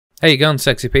How you going,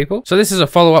 sexy people? So this is a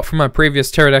follow-up from my previous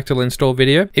Pterodactyl install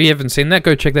video. If you haven't seen that,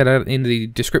 go check that out in the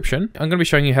description. I'm going to be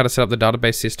showing you how to set up the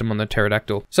database system on the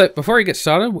Pterodactyl. So before you get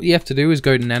started, what you have to do is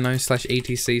go to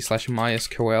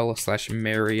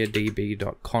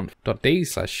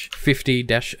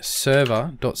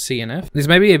nano/etc/mysql/mariadb.conf.d/50-server.cnf. This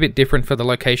may be a bit different for the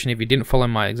location if you didn't follow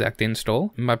my exact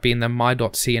install. It might be in the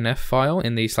my.cnf file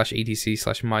in the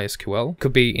 /etc/mysql.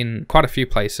 Could be in quite a few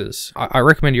places. I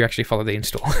recommend you actually follow the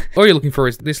install. All you're looking for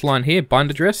is this line here, bind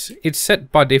address. It's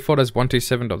set by default as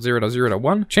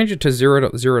 127.0.0.1. Change it to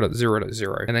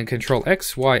 0.0.0.0 and then Control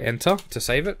X, Y, enter to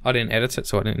save it. I didn't edit it,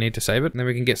 so I didn't need to save it. And then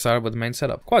we can get started with the main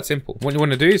setup. Quite simple. What you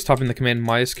want to do is type in the command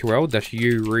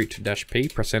mysql-u root-p,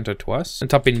 press enter twice, and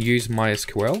type in use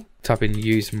MySQL. Type in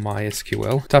use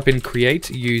MySQL. Type in create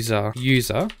user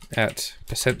at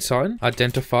 %,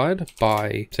 identified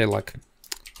by, say, like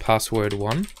password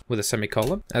 1 with a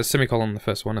semicolon, as semicolon the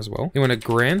first one as well. You want to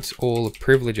grant all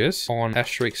privileges on *.*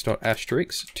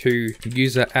 to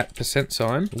user at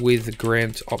 % with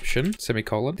grant option,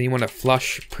 semicolon. Then you want to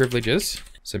flush privileges,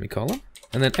 semicolon,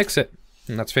 and then exit.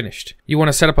 And that's finished. You want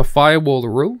to set up a firewall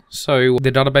rule, so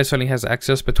the database only has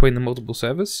access between the multiple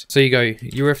servers. So you go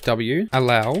UFW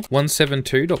allow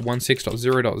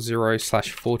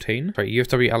 172.16.0.0/14. Sorry,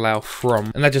 UFW allow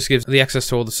from, and that just gives the access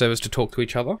to all the servers to talk to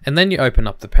each other. And then you open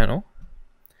up the panel,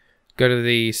 go to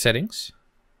the settings,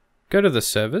 go to the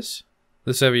servers,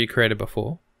 the server you created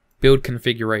before, build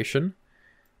configuration,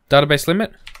 database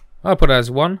limit. I'll put it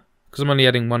as 1 because I'm only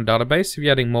adding 1 database. If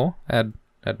you're adding more, add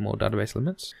more database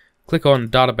limits. Click on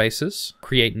databases,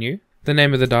 create new, the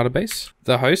name of the database,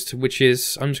 the host, which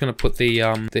is, I'm just going to put the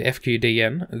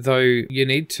FQDN, though you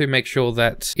need to make sure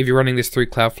that if you're running this through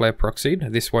Cloudflare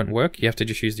proxied, this won't work. You have to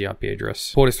just use the IP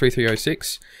address. Port is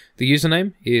 3306. The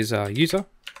username is user.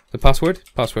 The password,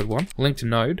 password1. Linked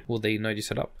node, or the node you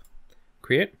set up.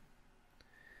 Create.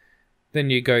 Then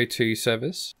you go to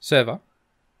servers, server,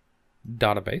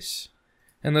 database,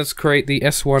 and let's create the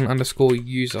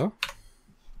s1_user.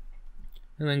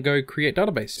 And then go create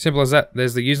database. Simple as that.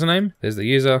 There's the username, there's the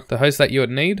user, the host that you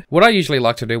would need. What I usually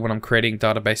like to do when I'm creating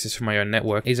databases for my own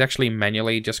network is actually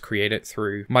manually just create it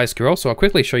through MySQL. So I'll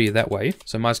quickly show you that way.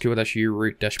 So MySQL-u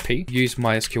root-p, use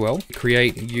MySQL,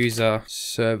 create user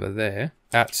server there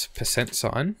at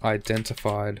 %,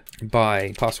 identified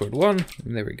by password1.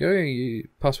 There we go.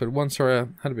 Password1, sorry, I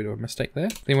had a bit of a mistake there.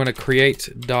 Then you want to create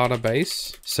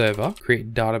database server,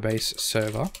 create database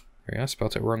server. There we go, I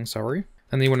spelled it wrong, sorry.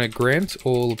 And then you want to grant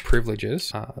all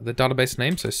privileges, the database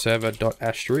name, so server.*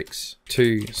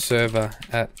 to server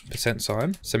at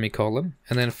 %, semicolon,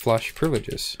 and then flush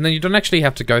privileges. And then you don't actually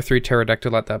have to go through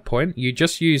Pterodactyl at that point. You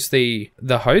just use the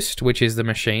host, which is the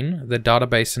machine, the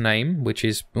database name, which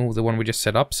is the one we just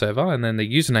set up, server, and then the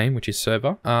username, which is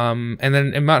server. And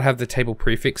then it might have the table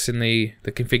prefix in the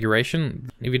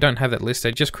configuration. If you don't have that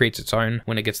listed, it just creates its own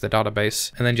when it gets the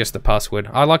database, and then just the password.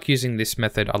 I like using this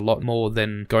method a lot more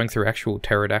than going through actual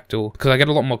Pterodactyl because I get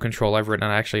a lot more control over it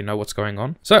and I actually know what's going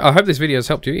on. So I hope this video has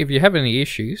helped you. If you have any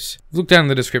issues, look down in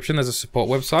the description. There's a support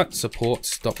website,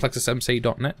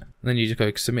 supports.plexusmc.net. And then you just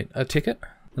go submit a ticket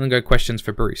and then go questions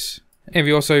for Bruce. And if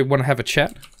you also want to have a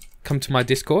chat, come to my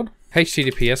Discord,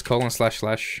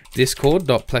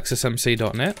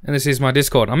 https://discord.plexusmc.net, and this is my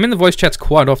Discord. I'm in the voice chats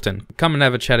quite often. Come and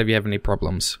have a chat if you have any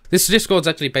problems. This Discord's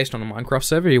actually based on a Minecraft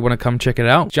server. You want to come check it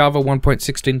out. Java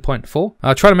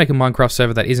 1.16.4. Try to make a Minecraft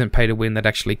server that isn't pay to win, that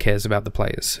actually cares about the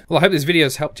players. Well, I hope this video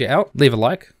has helped you out. Leave a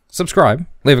like, subscribe,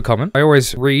 leave a comment. I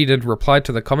always read and reply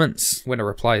to the comments when a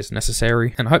reply is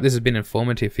necessary, and I hope this has been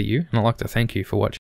informative for you, and I'd like to thank you for watching.